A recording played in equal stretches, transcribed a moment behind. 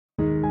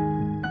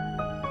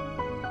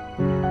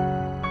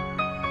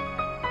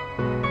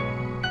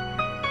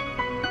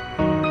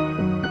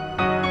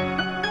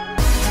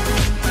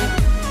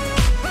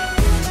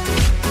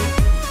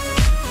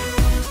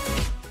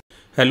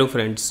Hello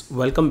friends,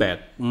 welcome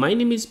back. My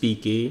name is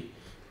PK.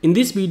 In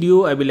this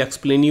video, I will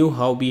explain you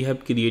how we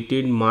have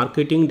created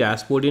marketing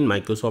dashboard in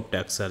Microsoft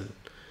Excel.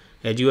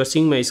 As you are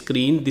seeing my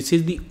screen, this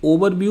is the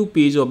overview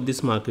page of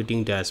this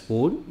marketing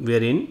dashboard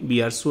wherein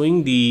we are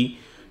showing the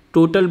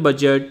total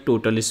budget,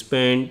 total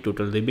spend,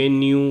 total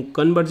revenue,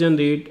 conversion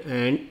rate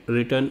and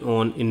return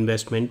on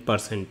investment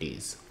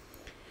percentage.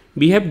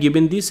 We have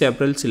given the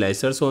several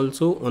slicers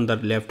also on the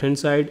left hand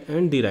side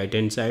and the right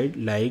hand side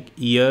like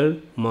year,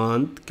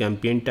 month,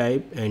 campaign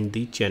type and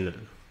the channel.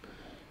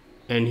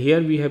 And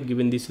here we have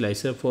given the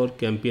slicer for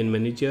campaign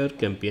manager,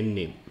 campaign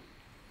name.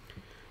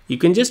 You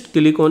can just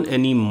click on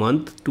any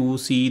month to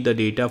see the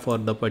data for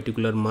the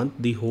particular month.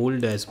 The whole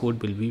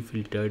dashboard will be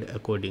filtered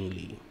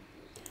accordingly.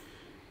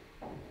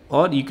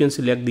 Or you can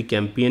select the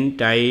campaign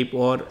type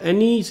or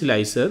any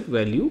slicer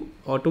value,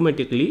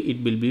 automatically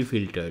it will be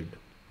filtered.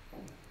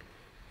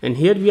 And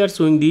here we are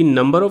showing the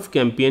number of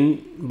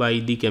campaign by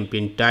the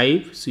campaign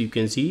type. So you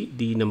can see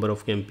the number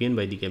of campaign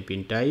by the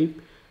campaign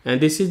type,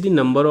 and this is the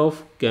number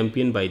of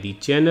campaign by the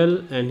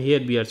channel, and here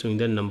we are showing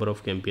the number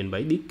of campaign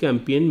by the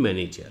campaign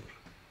manager.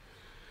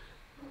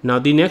 Now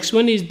the next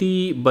one is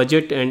the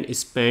budget and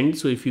spend.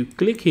 So if you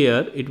click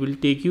here, it will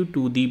take you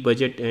to the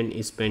budget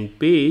and spend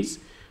page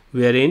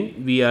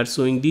wherein we are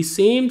showing the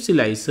same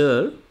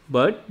slicer,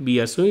 but we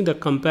are showing the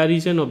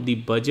comparison of the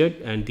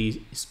budget and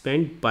the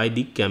spend by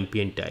the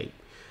campaign type.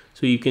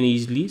 So you can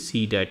easily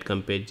see that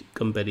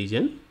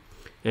comparison,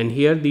 and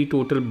here the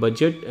total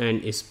budget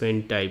and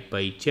spend type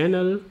by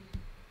channel,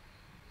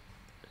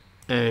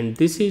 and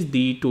this is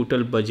the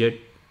total budget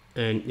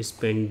and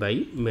spend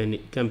by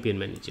campaign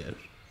manager.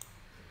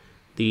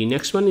 The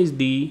next one is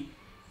the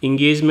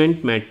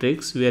engagement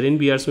matrix wherein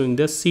we are showing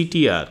the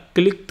CTR,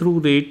 click through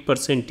rate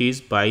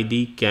percentage by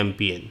the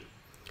campaign,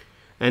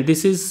 and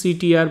this is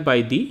CTR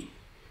by the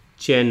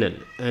channel,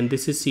 and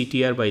this is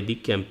CTR by the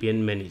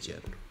campaign manager.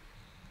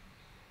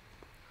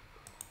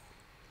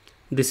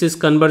 This is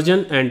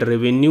conversion and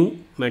revenue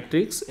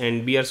matrix,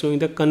 and we are showing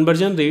the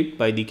conversion rate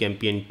by the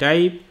campaign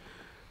type,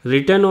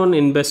 return on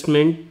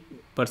investment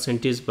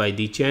percentage by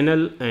the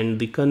channel,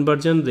 and the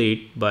conversion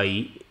rate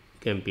by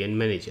campaign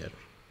manager.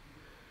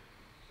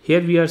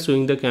 Here we are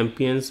showing the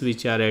campaigns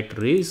which are at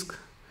risk.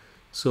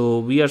 So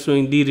we are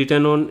showing the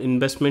return on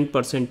investment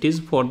percentage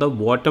for the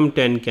bottom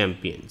 10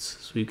 campaigns.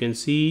 So you can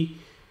see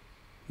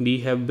we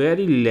have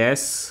very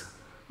less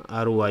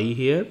ROI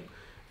here,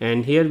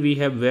 and here we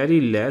have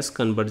very less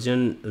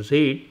conversion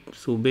rate.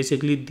 So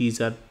basically these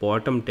are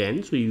bottom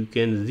 10, so you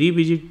can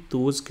revisit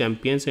those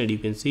campaigns and you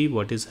can see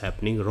what is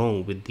happening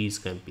wrong with these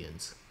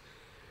campaigns.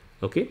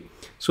 Okay,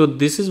 so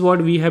this is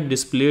what we have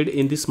displayed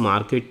in this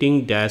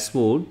marketing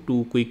dashboard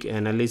to quick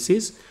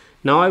analysis.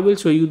 Now I will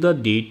show you the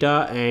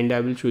data and I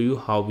will show you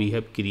how we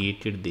have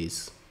created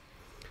this.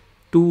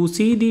 To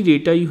see the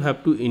data, you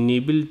have to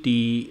enable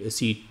the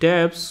sheet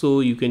tabs.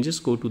 So you can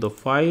just go to the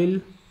file,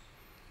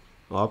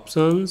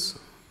 options,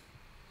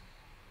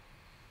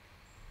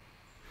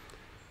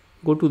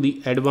 go to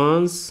the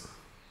advanced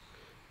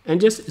and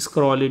just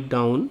scroll it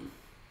down.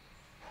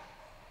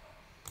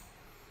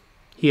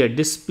 Here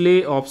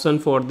display option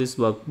for this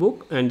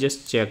workbook and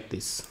just check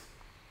this.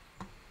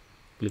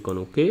 Click on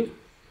OK.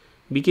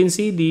 We can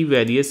see the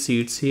various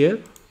sheets here.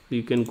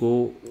 You can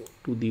go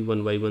to the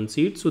one by one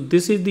sheet. So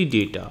this is the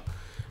data.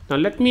 Now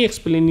let me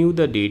explain you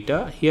the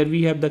data. Here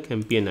we have the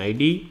campaign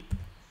ID.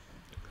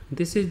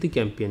 This is the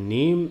campaign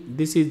name.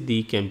 This is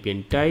the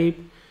campaign type,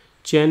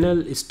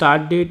 channel,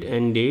 start date,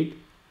 end date,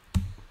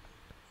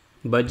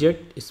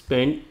 budget,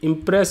 spend,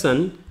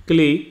 impression,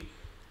 click,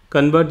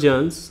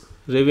 conversions,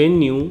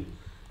 revenue,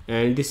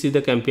 and this is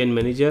the campaign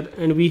manager,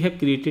 and we have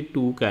created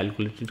two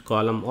calculated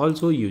column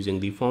also using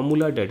the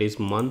formula, that is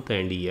month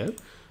and year,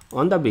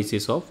 on the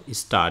basis of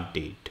start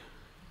date.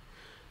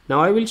 Now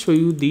I will show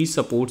you the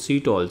support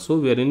sheet also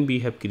wherein we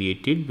have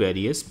created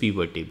various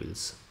pivot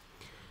tables.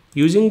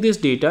 Using this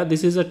data,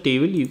 this is a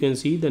table, you can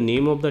see the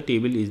name of the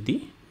table is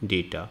the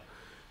data.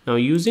 Now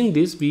using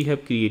this we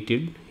have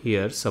created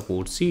here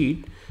support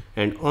sheet,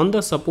 and on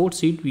the support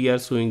sheet we are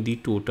showing the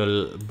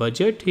total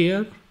budget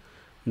here,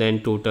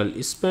 then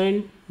total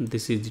spend,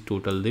 this is the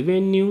total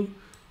revenue,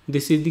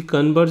 this is the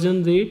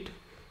conversion rate.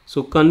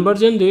 So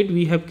conversion rate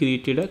we have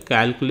created a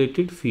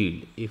calculated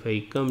field. If I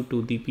come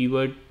to the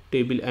pivot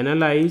table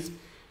analyze,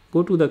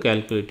 go to the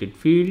calculated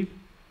field,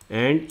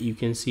 and you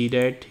can see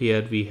that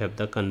here we have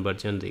the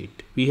conversion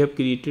rate. We have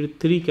created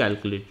three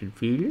calculated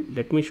field.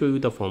 Let me show you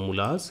the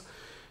formulas.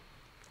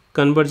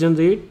 Conversion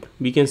rate,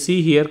 we can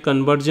see here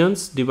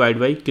conversions divided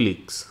by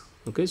clicks.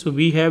 Okay, so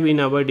we have in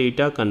our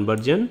data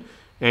conversion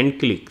and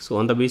click. So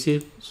on the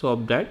basis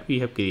of that we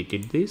have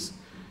created this.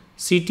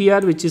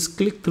 CTR, which is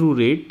click through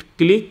rate,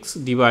 clicks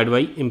divided by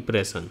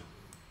impression.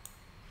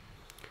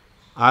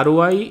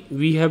 ROI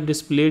we have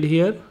displayed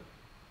here,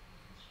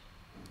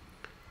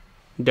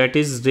 that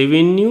is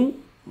revenue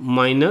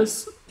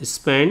minus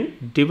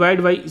spend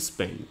divided by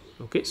spend.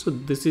 Okay, so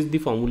this is the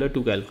formula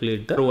to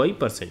calculate the ROI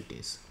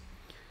percentage.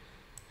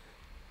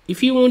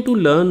 if you want to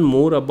learn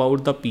more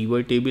about the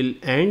pivot table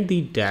and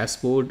the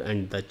dashboard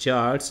and the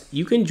charts,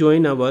 you can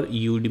join our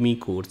Udemy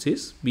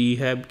courses. We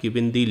have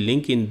given the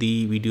link in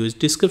the video's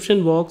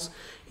description box.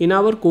 In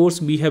our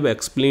course, we have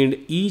explained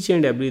each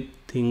and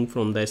everything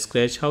from the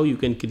scratch, how you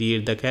can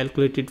create the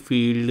calculated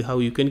field, how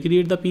you can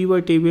create the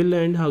pivot table,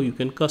 and how you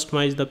can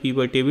customize the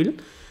pivot table.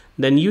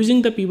 Then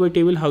using the pivot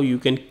table, how you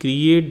can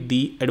create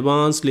the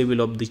advanced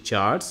level of the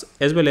charts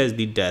as well as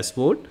the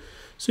dashboard.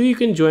 So you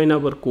can join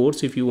our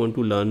course if you want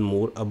to learn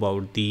more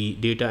about the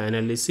data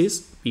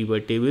analysis,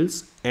 pivot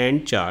tables,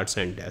 and charts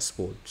and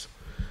dashboards.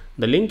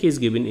 The link is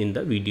given in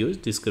the video's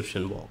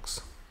description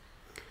box.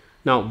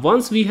 Now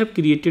once we have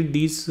created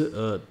these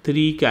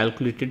three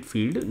calculated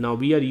field, now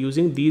we are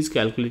using these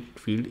calculated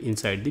field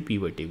inside the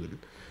pivot table.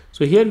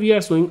 So here we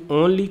are showing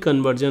only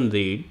conversion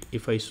rate.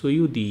 If I show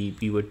you the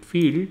pivot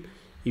field,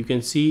 you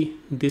can see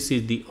this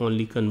is the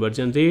only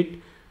conversion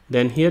rate.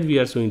 Then here we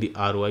are showing the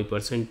ROI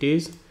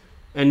percentage.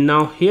 And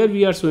now here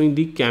we are showing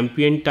the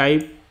campaign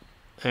type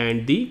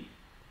and the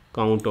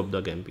count of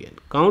the campaign.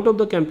 Count of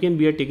the campaign,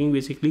 we are taking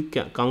basically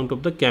count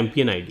of the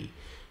campaign ID.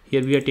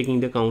 Here we are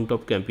taking the count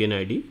of campaign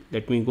ID.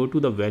 Let me go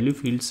to the value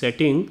field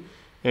setting,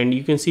 and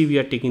you can see we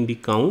are taking the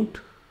count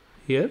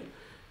here.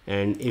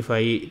 And if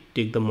I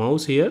take the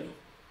mouse here,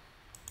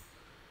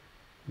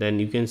 then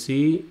you can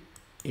see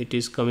it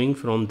is coming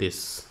from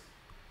this,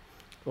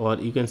 or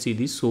you can see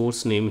the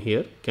source name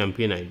here,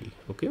 campaign ID,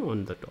 okay,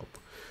 on the top.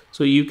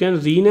 So you can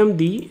rename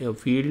the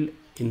field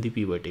in the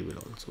pivot table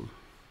also.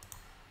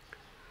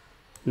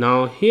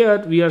 Now here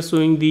we are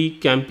showing the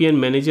campaign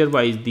manager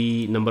wise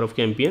the number of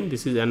campaign.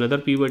 This is another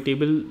pivot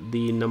table,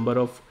 the number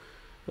of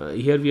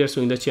here we are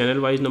showing the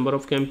channel wise number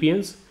of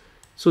campaigns.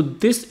 So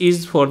this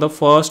is for the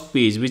first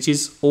page, which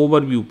is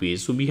overview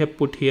page. So we have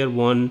put here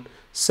one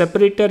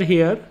separator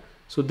here.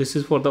 So this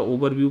is for the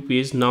overview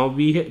page. Now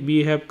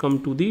we have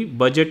come to the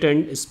budget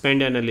and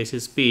spend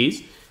analysis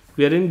page,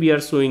 wherein we are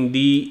showing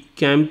the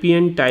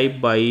campaign type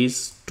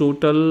wise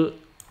total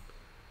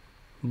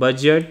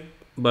budget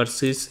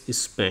versus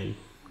spend.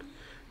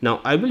 Now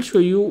I will show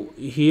you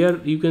here.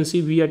 You can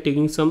see we are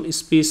taking some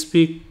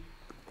specific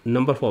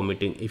number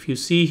formatting. If you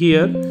see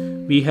here,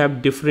 we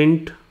have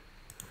different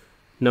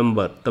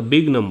number, the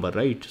big number,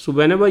 right? So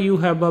whenever you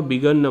have a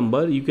bigger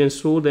number, you can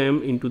show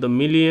them into the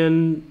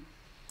million,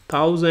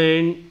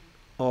 thousand,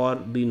 or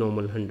the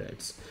normal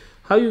hundreds.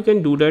 How you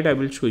can do that, I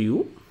will show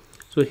you.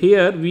 So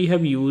here we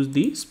have used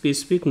the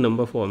specific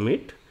number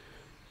format,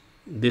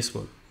 this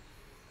one.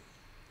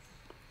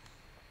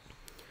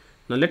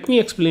 Now let me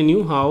explain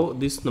you how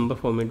this number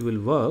format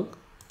will work.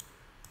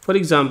 For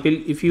example,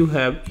 if you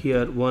have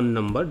here one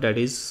number, that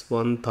is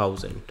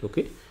 1000,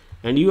 okay,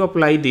 and you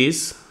apply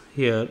this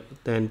here,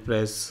 then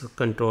press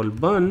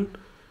Ctrl+,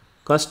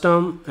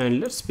 custom,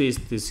 and let's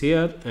paste this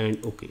here,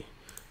 and okay.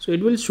 So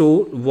it will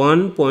show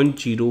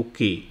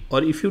 1.0k,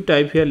 or if you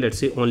type here, let's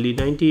say only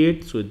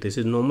 98, so this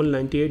is normal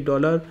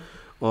 $98,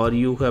 or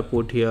you have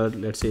put here,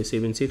 let's say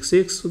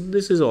 766, so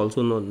this is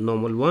also not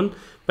normal one.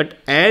 But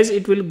as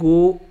it will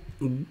go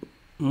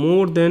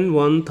more than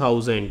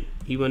 1000,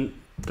 even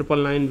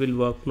 999 will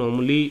work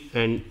normally,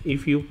 and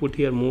if you put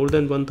here more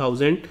than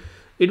 1000,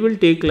 it will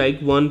take like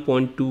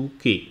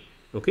 1.2k,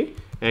 okay.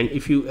 And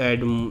if you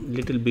add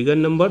little bigger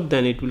number,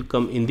 then it will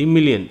come in the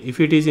million. If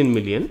it is in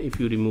million, if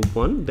you remove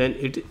one, then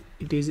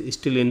it is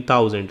still in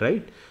thousand,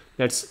 right?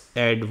 Let's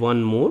add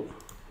one more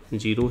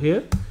 0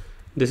 here.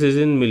 This is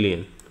in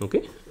million,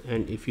 okay.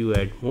 And if you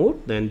add more,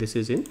 then this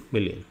is in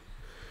million.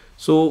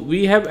 So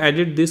we have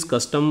added this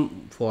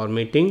custom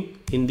formatting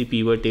in the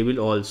pivot table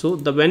also.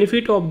 The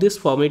benefit of this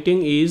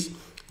formatting is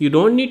you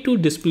don't need to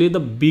display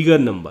the bigger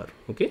number,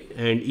 okay,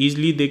 and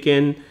easily they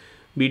can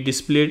be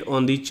displayed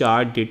on the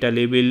chart data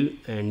label,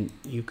 and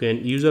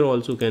user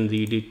also can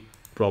read it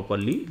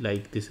properly,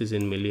 like this is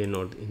in million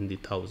or in the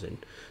thousand.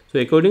 So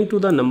according to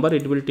the number,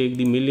 it will take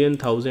the million,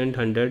 thousand,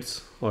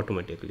 hundreds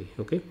automatically,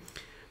 okay.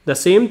 The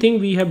same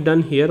thing we have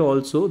done here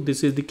also.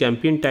 This is the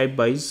campaign type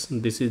wise,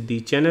 this is the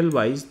channel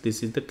wise,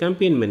 this is the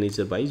campaign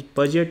manager wise,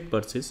 budget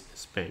versus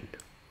spend.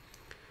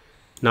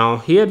 Now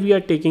here we are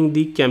taking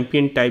the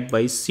campaign type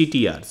wise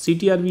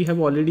CTR we have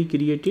already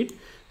created.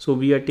 So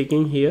we are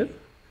taking here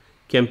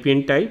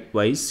campaign type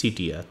wise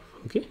CTR,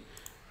 okay.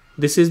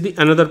 This is the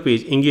another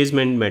page,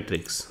 engagement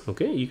matrix,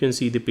 okay. You can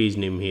see the page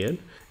name here,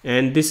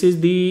 and this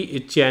is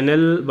the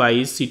channel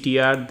wise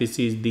CTR. This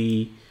is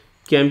the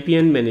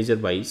campaign manager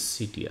wise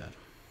CTR.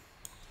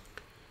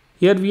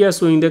 Here we are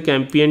showing the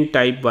campaign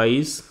type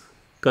wise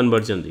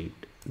conversion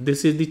rate.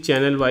 This is the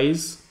channel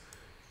wise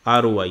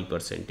ROI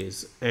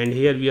percentage, and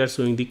here we are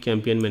showing the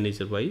campaign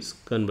manager wise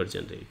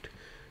conversion rate.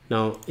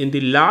 Now in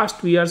the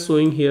last, we are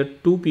showing here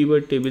two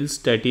pivot tables,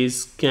 that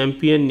is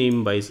campaign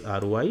name wise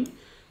ROI,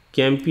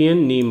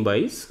 campaign name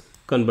wise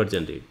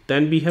conversion rate.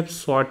 Then we have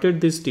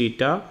sorted this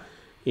data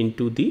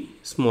into the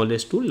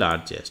smallest to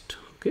largest,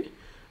 okay.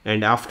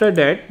 And after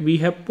that, we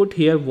have put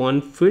here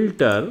one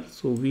filter.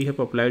 So we have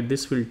applied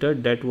this filter,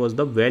 that was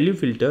the value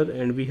filter,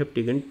 and we have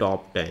taken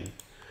top 10.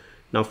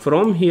 Now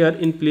from here,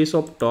 in place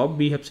of top,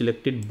 we have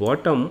selected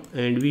bottom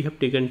and we have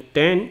taken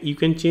 10. You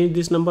can change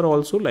this number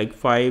also, like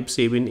 5,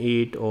 7,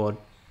 8 or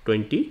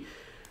 20,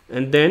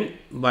 and then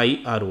by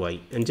ROI,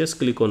 and just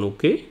click on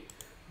OK.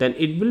 Then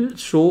it will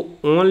show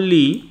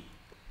only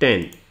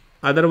 10.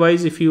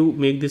 Otherwise, if you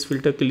make this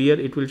filter clear,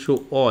 it will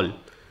show all.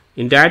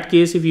 In that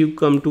case, if you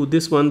come to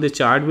this one, the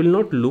chart will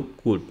not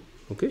look good.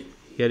 Okay,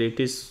 here it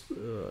is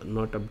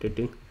not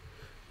updating.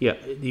 Yeah,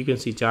 you can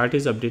see chart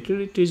is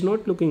updated, it is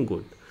not looking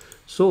good.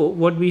 So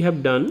what we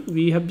have done,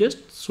 we have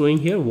just showing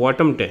here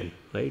bottom 10,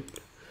 right?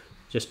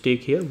 Just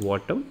take here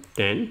bottom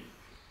 10,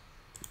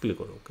 click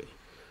on OK.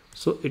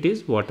 So it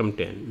is bottom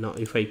 10. Now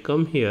if I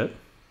come here,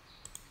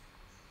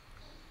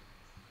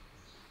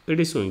 it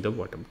is showing the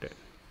bottom 10.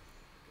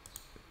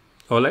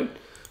 All right,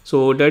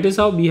 so that is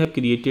how we have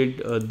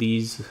created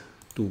these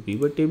two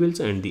pivot tables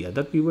and the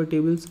other pivot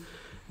tables.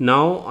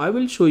 Now I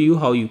will show you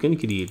how you can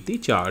create the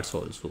charts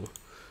also.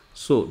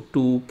 So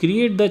to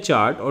create the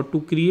chart or to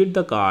create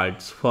the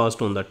cards,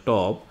 first on the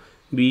top,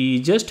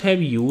 we just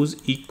have use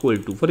equal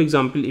to. For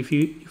example,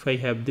 if I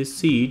have this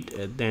sheet,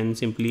 then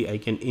simply I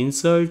can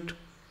insert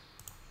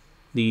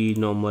the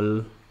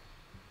normal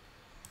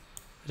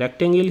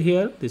rectangle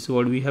here. This is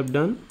what we have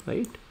done,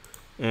 right?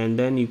 And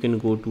then you can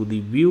go to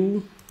the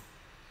view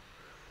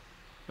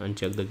and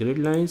check the grid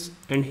lines,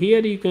 and here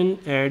you can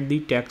add the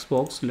text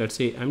box. Let's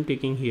say I'm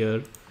taking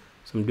here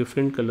some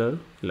different color,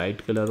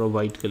 light color or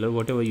white color,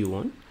 whatever you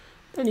want.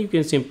 Then you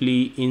can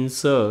simply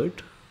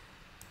insert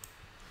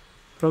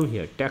from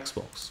here text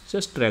box.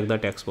 Just drag the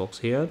text box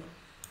here,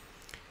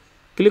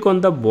 click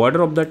on the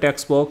border of the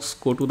text box,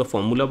 go to the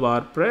formula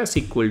bar, press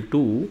equal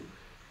to,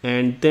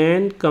 and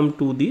then come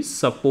to the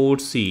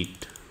support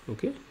sheet.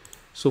 Okay,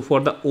 so for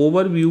the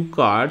overview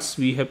cards,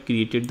 we have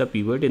created the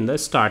pivot in the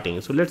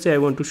starting. So let's say I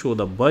want to show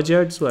the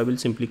budget, so I will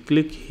simply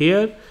click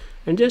here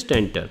and just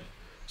enter.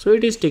 So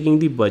it is taking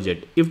the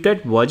budget. If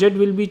that budget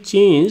will be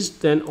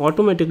changed, then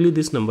automatically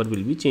this number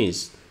will be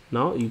changed.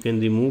 Now you can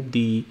remove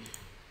the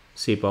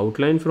shape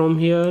outline from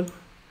here,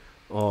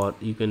 or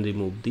you can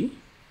remove the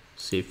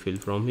shape fill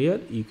from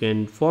here. You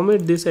can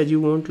format this as you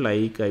want,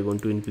 like I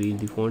want to increase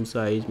the font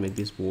size, make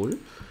this bold,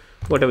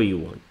 whatever you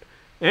want.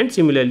 And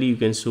similarly you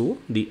can show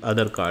the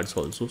other cards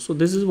also. So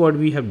this is what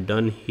we have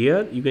done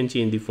here. You can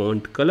change the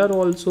font color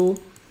also,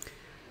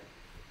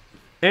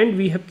 and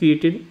we have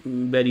created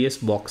various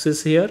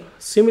boxes here.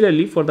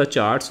 Similarly for the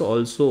charts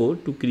also,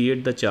 to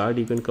create the chart,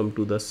 you can come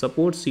to the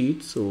support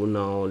sheet. So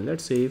now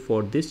let's say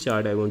for this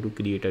chart I want to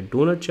create a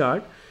donut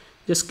chart.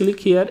 Just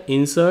click here,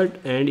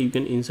 insert, and you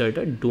can insert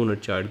a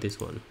donut chart, this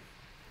one.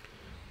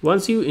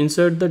 Once you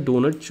insert the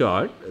donut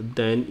chart,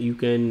 then you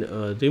can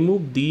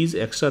remove these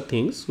extra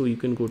things. So you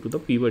can go to the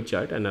pivot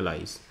chart,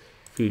 analyze,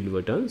 field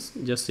buttons,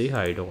 just say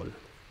hide all.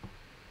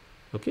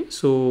 Okay,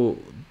 so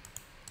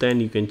then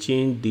you can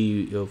change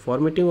the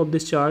formatting of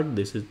this chart.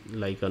 This is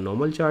like a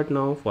normal chart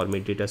now,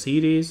 format data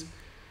series,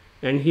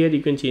 and here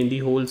you can change the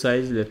whole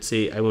size. Let's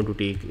say I want to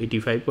take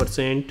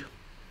 85%,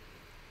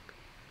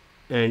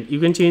 and you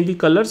can change the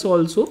colors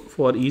also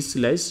for each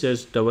slice.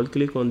 Just double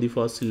click on the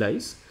first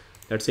slice.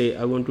 Let's say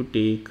I want to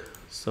take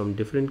some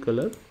different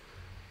color,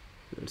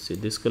 let's say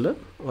this color,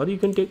 or you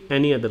can take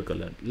any other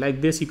color.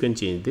 Like this you can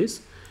change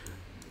this.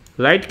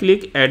 Right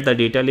click, add the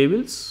data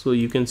labels. So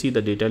you can see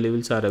the data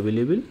labels are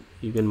available.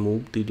 You can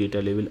move the data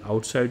label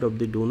outside of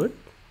the donut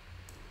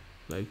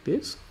like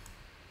this.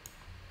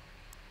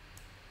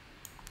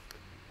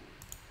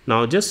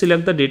 Now just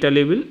select the data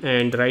label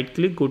and right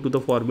click, go to the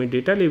format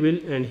data label,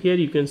 and here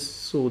you can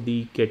show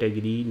the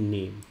category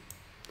name.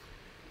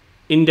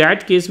 In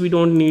that case we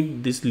don't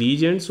need this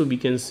legend, so we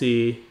can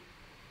say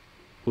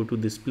go to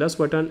this plus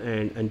button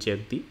and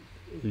uncheck the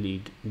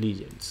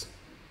legends.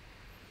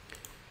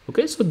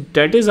 Okay, so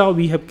that is how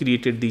we have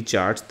created the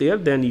charts there.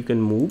 Then you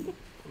can move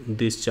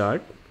this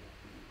chart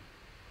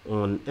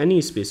on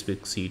any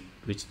specific sheet,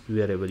 which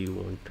wherever you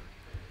want.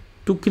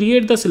 To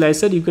create the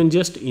slicer, you can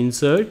just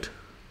insert,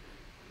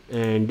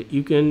 and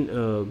you can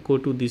go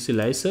to the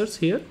slicers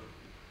here,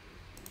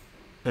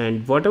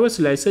 and whatever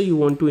slicer you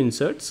want to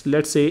insert.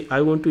 Let's say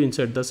I want to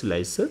insert the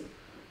slicer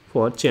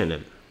for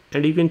channel,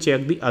 and you can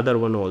check the other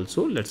one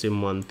also. Let's say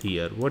month,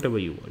 year, whatever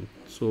you want.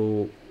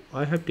 So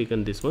I have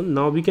taken this one.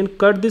 Now we can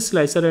cut this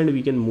slicer and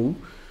we can move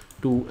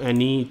to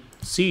any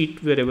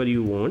sheet wherever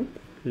you want.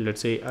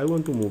 Let's say I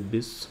want to move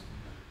this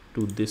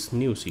to this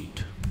new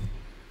sheet.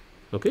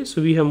 Okay,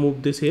 so we have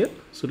moved this here.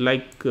 So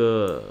like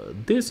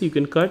this you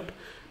can cut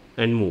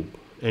and move,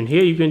 and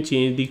here you can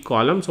change the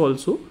columns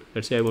also.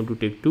 Let's say I want to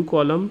take 2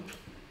 columns,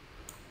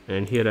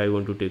 and here I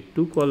want to take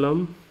 2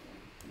 columns,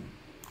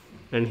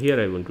 and here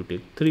I want to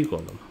take 3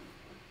 columns.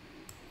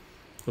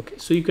 Okay,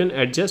 so you can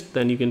adjust,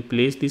 then you can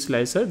place the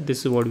slicer.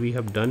 This is what we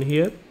have done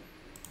here.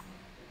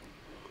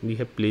 We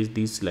have placed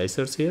these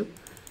slicers here,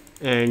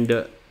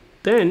 and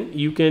then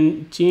you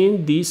can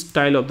change the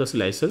style of the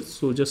slicer.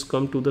 So just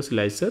come to the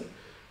slicer.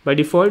 By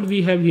default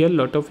we have here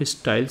lot of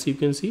styles, you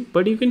can see,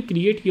 but you can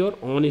create your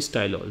own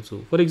style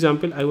also. For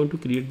example, I want to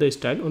create the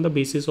style on the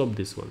basis of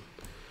this one.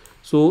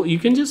 So you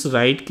can just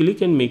right click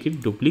and make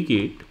it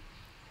duplicate.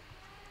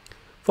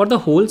 For the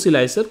whole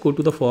slicer, go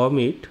to the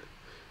format,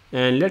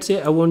 and let's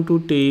say I want to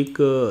take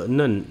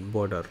none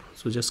border,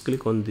 so just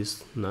click on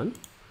this none,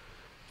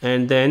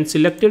 and then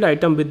selected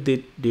item with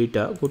the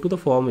data, go to the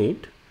format,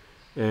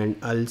 and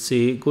I'll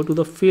say go to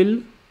the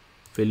fill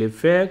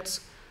effects,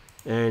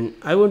 and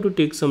I want to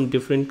take some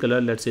different color,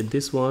 let's say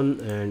this one,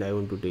 and I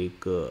want to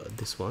take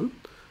this one,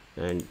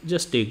 and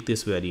just take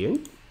this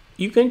variant.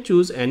 You can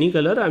choose any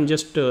color. I'm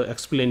just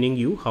explaining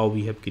you how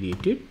we have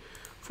created.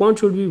 Font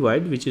should be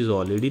white, which is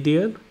already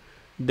there.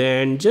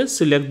 Then just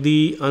select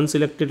the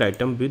unselected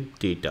item with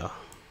data,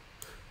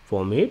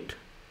 format,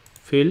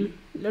 fill,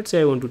 let's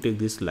say I want to take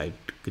this light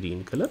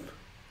green color,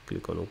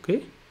 click on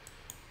OK.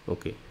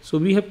 Okay, so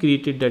we have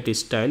created that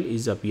style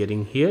is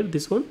appearing here,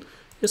 this one,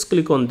 just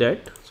click on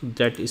that, so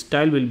that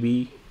style will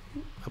be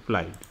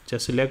applied.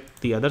 Just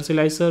select the other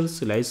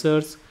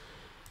slicers,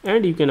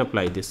 and you can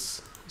apply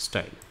this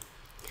style.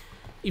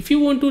 If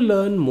you want to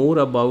learn more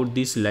about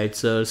the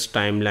slicers,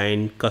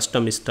 timeline,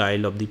 custom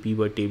style of the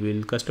pivot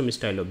table, custom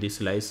style of the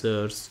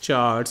slicers,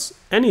 charts,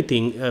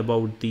 anything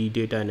about the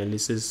data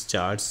analysis,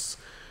 charts,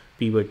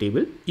 pivot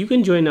table, you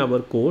can join our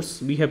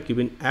course. We have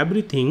given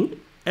everything,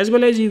 as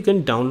well as you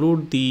can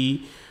download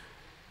the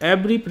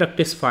every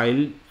practice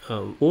file.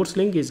 Course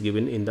link is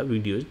given in the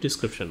video's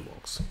description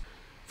box.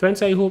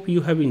 Friends, I hope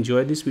you have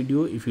enjoyed this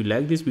video. If you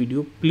like this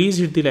video, please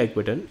hit the like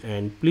button,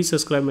 and please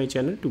subscribe my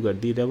channel to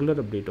get the regular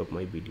update of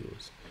my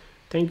videos.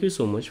 Thank you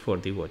so much for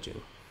the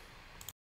watching.